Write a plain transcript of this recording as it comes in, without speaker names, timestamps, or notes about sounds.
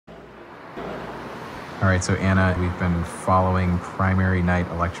All right, so Anna, we've been following primary night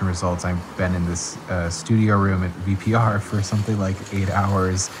election results. I've been in this studio room at VPR for something like 8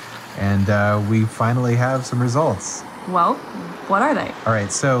 hours, and we finally have some results. Well, what are they? All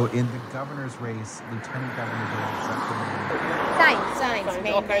right, so in the governor's race, Lieutenant Governor Bill Signs,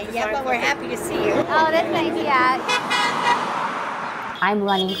 mainly. Yeah, but we're happy to see you. Oh, that's nice, yeah. I'm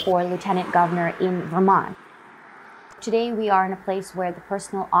running for lieutenant governor in Vermont. Today, we are in a place where the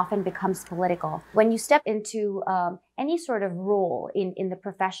personal often becomes political. When you step into any sort of role in the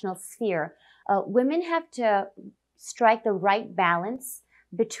professional sphere, women have to strike the right balance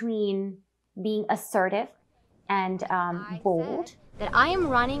between being assertive and bold. That I am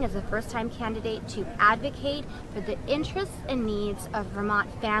running as a first-time candidate to advocate for the interests and needs of Vermont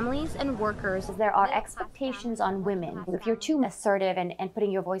families and workers. There are expectations on women. If you're too assertive and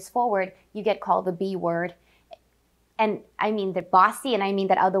putting your voice forward, you get called the B word. And I mean the bossy, and I mean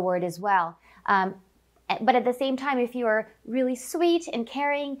that other word as well. But at the same time, if you're really sweet and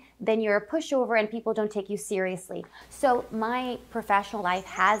caring, then you're a pushover and people don't take you seriously. So my professional life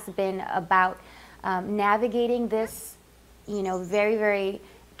has been about navigating this, very, very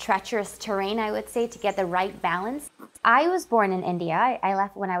treacherous terrain, I would say, to get the right balance. I was born in India. I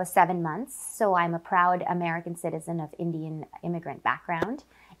left when I was 7 months, so I'm a proud American citizen of Indian immigrant background.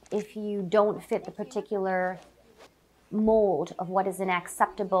 If you don't fit the particular mold of what is an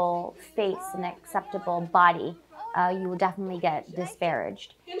acceptable face, an acceptable body, you will definitely get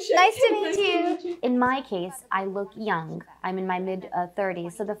disparaged. Nice to meet you. In my case, I look young. I'm in my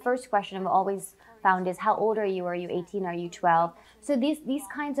mid-30s. So the first question I've always found is, how old are you? Are you 18? Are you 12? So these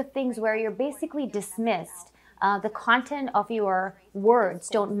kinds of things where you're basically dismissed. The content of your words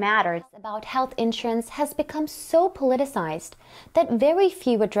don't matter. About health insurance has become so politicized that very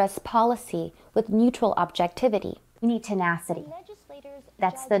few address policy with neutral objectivity. You need tenacity.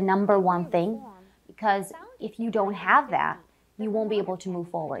 That's the number one thing, because if you don't have that, you won't be able to move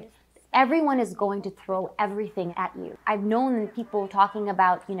forward. Everyone is going to throw everything at you. I've known people talking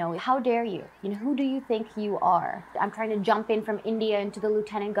about, how dare you? Who do you think you are? I'm trying to jump in from India into the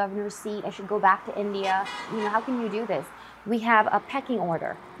lieutenant governor's seat. I should go back to India. How can you do this? We have a pecking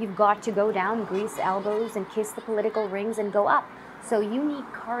order. You've got to go down, grease elbows, and kiss the political rings and go up. So you need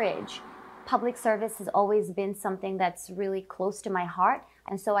courage. Public service has always been something that's really close to my heart,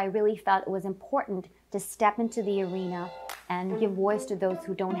 and so I really felt it was important to step into the arena and give voice to those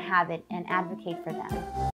who don't have it and advocate for them.